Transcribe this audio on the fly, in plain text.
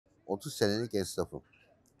30 senelik esnafım.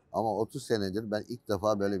 Ama 30 senedir ben ilk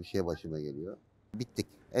defa böyle bir şey başıma geliyor. Bittik.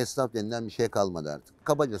 Esnaf denilen bir şey kalmadı artık.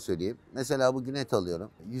 Kabaca söyleyeyim. Mesela bugün et alıyorum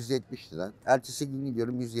 170 lira. Ertesi gün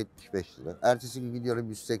gidiyorum 175 lira. Ertesi gün gidiyorum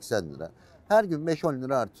 180 lira. Her gün 5-10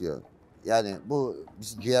 lira artıyor. Yani bu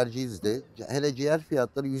biz ciğerciyiz de. Hele ciğer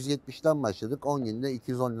fiyatları 170'ten başladık. 10 günde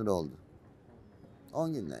 210 lira oldu.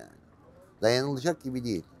 10 günde yani. Dayanılacak gibi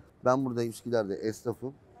değil. Ben burada Üsküdar'da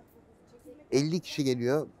esnafım. 50 kişi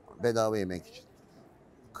geliyor bedava yemek için.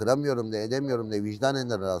 Kıramıyorum da edemiyorum da vicdanen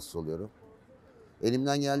de rahatsız oluyorum.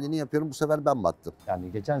 Elimden geldiğini yapıyorum, bu sefer ben battım.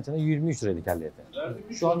 Yani geçen sene 23 liraydı kelle eti.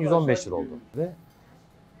 Şu an 115 lira oldu. Ve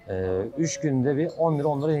 3 günde bir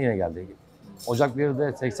 10 lira yine geldi. Ocak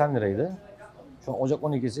 1'de 80 liraydı. Şu an Ocak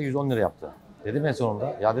 12'si 110 lira yaptı. Dedim en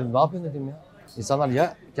sonunda. Ya dedim ne yapıyorsun dedim ya. İnsanlar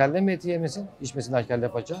ya kelle mi eti yemesin, içmesinler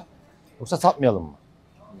kelle paça. Yoksa satmayalım mı?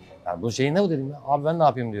 Yani bu şey ne bu dedim ya. Abi ben ne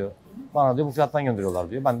yapayım diyor. Bana diyor bu fiyattan gönderiyorlar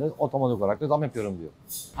diyor. Ben de otomatik olarak da zam yapıyorum diyor.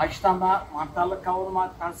 Haşlama, mantarlı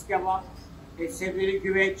kavurma, tas kebap, sebzeli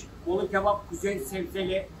güveç, bolu kebap, kuzey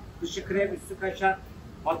sebzeli, dışı krem, üstü kaşar,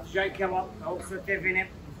 patlıcan kebap, tavuk sote efendim.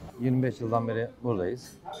 25 yıldan beri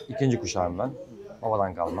buradayız. İkinci kuşağım ben.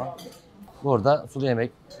 Babadan kalma. Burada sulu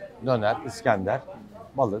yemek, döner, İskender,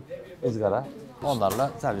 balık, ızgara,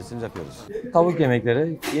 onlarla servisimizi yapıyoruz. Tavuk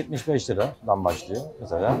yemekleri 75 liradan başlıyor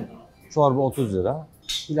mesela. Çorba 30 lira,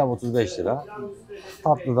 pilav 35 lira,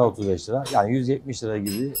 tatlı da 35 lira. Yani 170 lira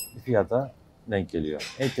gibi bir fiyata denk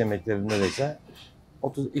geliyor. Et yemeklerinde de ise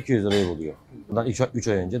 200 lirayı buluyor. Bundan 3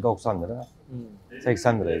 ay önce 90 lira,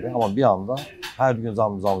 80 liraydı. Ama bir anda her gün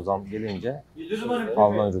zam gelince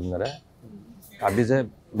alınan ürünlere. Yani bize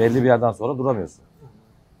belli bir yerden sonra duramıyorsun.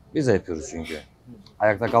 Biz de yapıyoruz çünkü.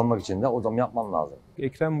 Ayakta kalmak için de o zaman yapman lazım.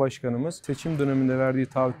 Ekrem Başkanımız seçim döneminde verdiği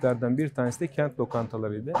taahhütlerden bir tanesi de kent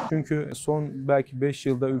lokantalarıydı. Çünkü son belki 5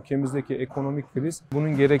 yılda ülkemizdeki ekonomik kriz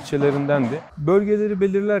bunun gerekçelerindendi. Bölgeleri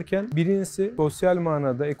belirlerken birincisi sosyal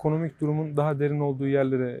manada ekonomik durumun daha derin olduğu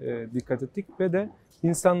yerlere dikkat ettik ve de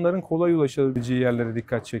insanların kolay ulaşabileceği yerlere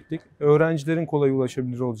dikkat çektik. Öğrencilerin kolay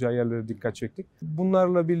ulaşabilir olacağı yerlere dikkat çektik.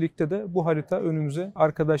 Bunlarla birlikte de bu harita önümüze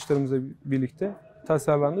arkadaşlarımızla birlikte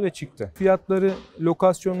tasarlandı ve çıktı. Fiyatları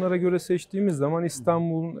lokasyonlara göre seçtiğimiz zaman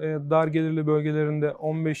İstanbul'un dar gelirli bölgelerinde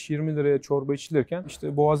 15-20 liraya çorba içilirken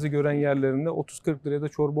işte Boğaz'ı gören yerlerinde 30-40 liraya da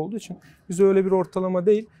çorba olduğu için biz öyle bir ortalama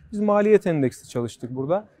değil, biz maliyet endeksli çalıştık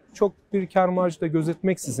burada. Çok bir kar marjı da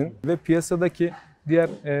gözetmeksizin ve piyasadaki diğer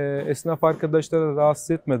esnaf arkadaşlara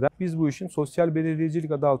rahatsız etmeden biz bu işin sosyal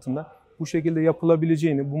belediyecilik adı altında bu şekilde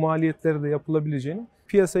yapılabileceğini, bu maliyetleri de yapılabileceğini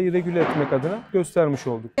piyasayı regüle etmek adına göstermiş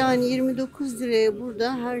olduk. Yani 29 liraya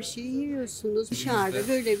burada her şeyi yiyorsunuz. Dışarıda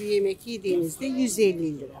böyle bir yemek yediğinizde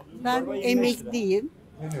 150 lira. Ben emekliyim.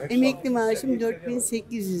 Emekli maaşım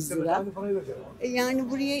 4.800 lira.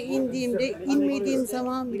 Yani buraya inmediğim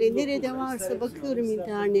zaman bile nerede varsa bakıyorum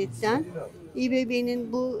internetten.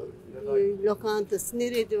 İBB'nin bu lokantası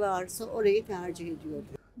nerede varsa orayı tercih ediyorum.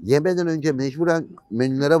 Yemeden önce mecburen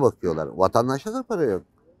menülere bakıyorlar. Vatandaşta da para yok.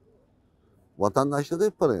 Vatandaşta da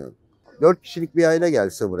para yok. 4 kişilik bir aile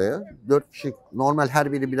gelse buraya, 4 kişilik normal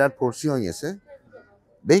her biri birer porsiyon yese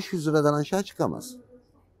 500 liradan aşağı çıkamaz.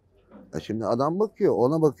 Şimdi adam bakıyor,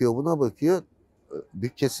 ona bakıyor, buna bakıyor,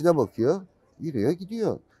 bütçesine bakıyor, yürüyor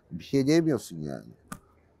gidiyor. Bir şey diyemiyorsun yani.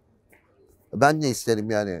 Ben ne isterim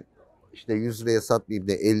yani, işte 100 liraya satmayayım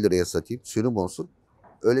da 50 liraya satayım, sürüm olsun.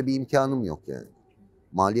 Öyle bir imkanım yok yani.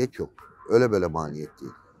 Maliyet yok. Öyle böyle maliyet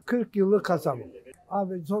değil. 40 yıllık kasabım.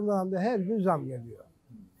 Abi son dönemde her gün zam geliyor.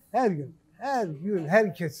 Her gün,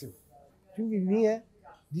 her kesim. Çünkü niye?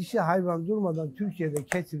 Dişi hayvan durmadan Türkiye'de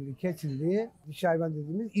kesildiği dişi hayvan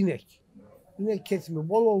dediğimiz inek. İnek kesimi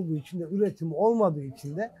bol olduğu için de üretimi olmadığı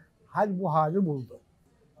için de hal bu hali buldu.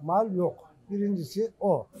 Mal yok. Birincisi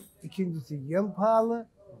o. İkincisi yem pahalı.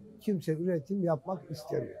 Kimse üretim yapmak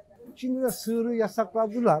istemiyor. Şimdi de sığırı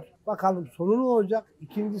yasakladılar. Bakalım sonu ne olacak?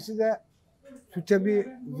 İkincisi de süte bir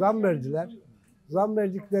zam verdiler. Zam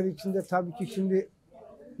verdikleri için de tabii ki şimdi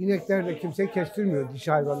inekleri de kimse kestirmiyor,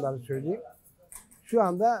 dişi hayvanları söyleyeyim. Şu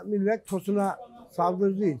anda millet tosuna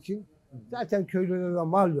saldırdığı için zaten köylerde de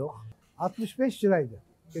mal yok. 65 liraydı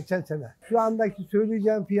geçen sene. Şu andaki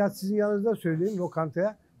söyleyeceğim fiyat sizin yanınızda söyleyeyim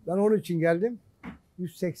lokantaya. Ben onun için geldim.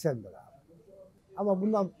 180 lira. Ama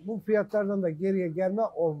bu fiyatlardan da geriye gelme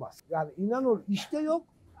olmaz. Yani inan ol işte yok,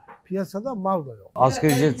 piyasada mal da yok.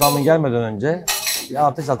 Asgari ücret zammı gelmeden önce bir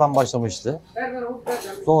artış zaten başlamıştı.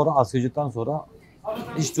 Sonra asgari ücretten sonra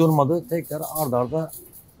hiç durmadı. Tekrar ard arda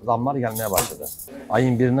zamlar gelmeye başladı.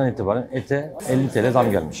 Ayın 1'inden itibaren ete 50 TL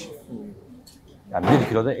zam gelmiş. Yani 1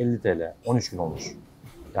 kiloda 50 TL. 13 gün olmuş.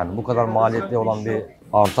 Yani bu kadar maliyetli olan bir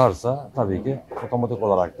artarsa tabii ki otomatik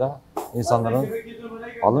olarak da insanların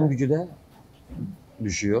Alım gücü de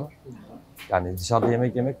düşüyor. Yani dışarıda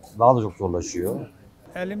yemek yemek daha da çok zorlaşıyor.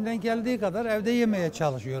 Elimden geldiği kadar evde yemeye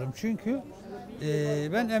çalışıyorum. Çünkü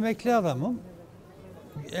ben emekli adamım.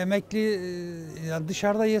 Yani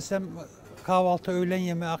dışarıda yesem kahvaltı, öğlen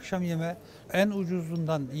yeme, akşam yeme en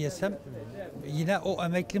ucuzundan yesem yine o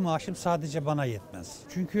emekli maaşım sadece bana yetmez.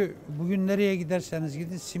 Çünkü bugün nereye giderseniz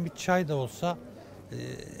gidin simit çay da olsa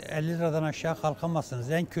 50 liradan aşağı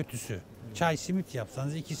kalkamazsınız en kötüsü. Çay simit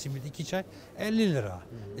yapsanız 2 simit 2 çay 50 lira.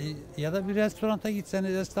 Ya da bir restoranta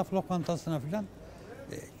gitseniz esnaf lokantasına falan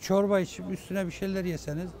çorba içip üstüne bir şeyler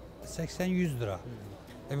yeseniz 80-100 lira.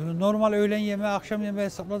 Bunu normal öğlen yemeği, akşam yemeği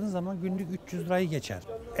hesapladığın zaman günlük 300 lirayı geçer.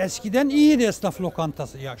 Eskiden iyiydi esnaf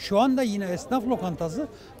lokantası. Ya şu anda yine esnaf lokantası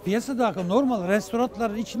piyasadaki normal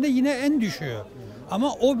restoranların içinde yine en düşüğü.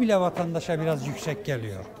 Ama o bile vatandaşa biraz yüksek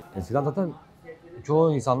geliyor. Eskiden zaten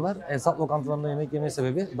çoğu insanlar esnaf lokantalarında yemek yeme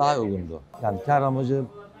sebebi daha uygundu. Yani kâr amacı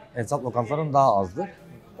esnaf lokantalarının daha azdı.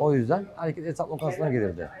 O yüzden herkes esnaf lokantasına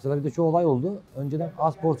gelirdi. Bu sefer bir de şu olay oldu. Önceden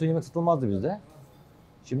az porsiyon yemek satılmazdı bizde.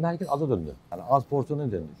 Şimdi herkes aza döndü. Yani az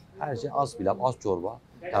porsiyona döndü. Her şey az pilav, az çorba.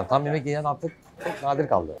 Yani tam yemek yiyen artık çok nadir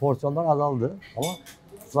kaldı. Porsiyonlar azaldı ama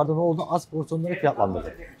bu sefer de ne oldu? Az porsiyonları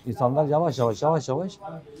fiyatlandırdı. İnsanlar yavaş yavaş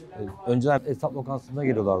önceden esnaf lokantasına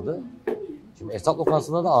geliyorlardı. Şimdi esnaf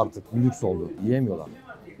lokantasında da artık lüks oldu. Yiyemiyorlar.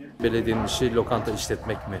 Belediyenin işi lokanta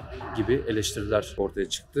işletmek mi gibi eleştiriler ortaya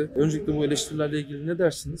çıktı. Öncelikle bu eleştirilerle ilgili ne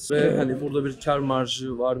dersiniz? Ve hani burada bir kar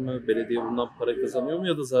marjı var mı? Belediye bundan para kazanıyor mu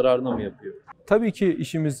ya da zararına mı yapıyor? Tabii ki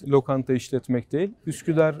işimiz lokanta işletmek değil.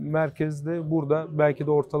 Üsküdar merkezde burada belki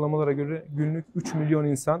de ortalamalara göre günlük 3 milyon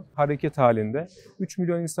insan hareket halinde. 3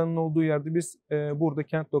 milyon insanın olduğu yerde biz burada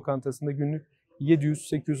kent lokantasında günlük 700,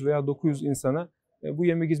 800 veya 900 insana bu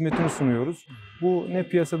yemek hizmetini sunuyoruz. Bu ne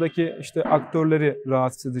piyasadaki işte aktörleri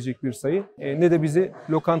rahatsız edecek bir sayı ne de bizi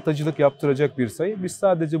lokantacılık yaptıracak bir sayı. Biz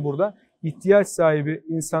sadece burada ihtiyaç sahibi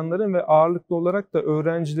insanların ve ağırlıklı olarak da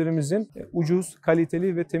öğrencilerimizin ucuz,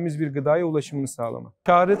 kaliteli ve temiz bir gıdaya ulaşımını sağlamak.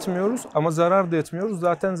 Kâr etmiyoruz ama zarar da etmiyoruz.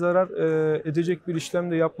 Zaten zarar edecek bir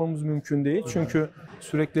işlem de yapmamız mümkün değil. Çünkü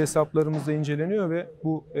sürekli hesaplarımız da inceleniyor ve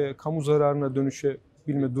bu kamu zararına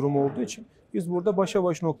dönüşebilme durumu olduğu için biz burada başa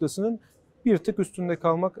baş noktasının bir tık üstünde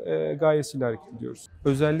kalmak gayesiyle hareket ediyoruz.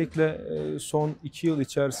 Özellikle son 2 yıl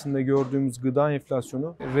içerisinde gördüğümüz gıda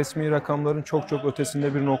enflasyonu resmi rakamların çok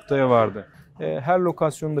ötesinde bir noktaya vardı. Her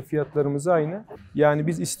lokasyonda fiyatlarımız aynı. Yani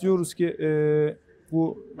biz istiyoruz ki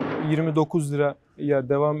bu 29 liraya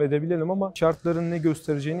devam edebilelim ama şartların ne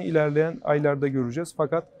göstereceğini ilerleyen aylarda göreceğiz.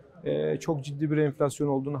 Fakat çok ciddi bir enflasyon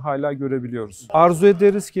olduğunu hala görebiliyoruz. Arzu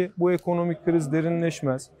ederiz ki bu ekonomik kriz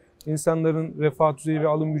derinleşmez. İnsanların refah düzeyi ve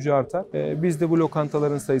alım gücü artar. Biz de bu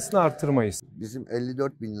lokantaların sayısını artırmayız. Bizim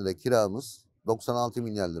 54 bin lira kiramız 96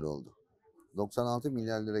 milyar lira oldu. 96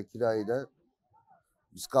 milyar lira kirayı da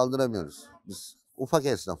biz kaldıramıyoruz. Biz ufak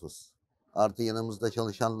esnafız. Artı yanımızda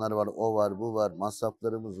çalışanlar var, o var, bu var,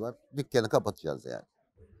 masraflarımız var. Dükkanı kapatacağız yani.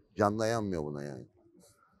 Can dayanmıyor buna yani.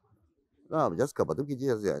 Ne yapacağız? Kapatıp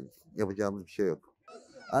gideceğiz yani. Yapacağımız bir şey yok.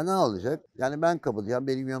 Ne olacak? Yani ben kapatacağım.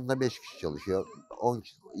 Benim yanımda 5 kişi çalışıyor.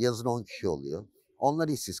 Yazın 10 kişi oluyor. Onlar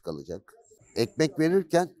işsiz kalacak. Ekmek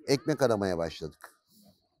verirken ekmek aramaya başladık.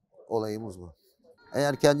 Olayımız bu.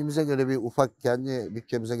 Eğer kendimize göre bir ufak, kendi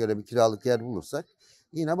bütçemize göre bir kiralık yer bulursak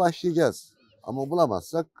yine başlayacağız. Ama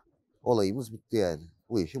bulamazsak olayımız bitti yani.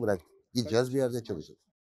 Bu işi bırak. Gideceğiz bir yerde çalışacağız.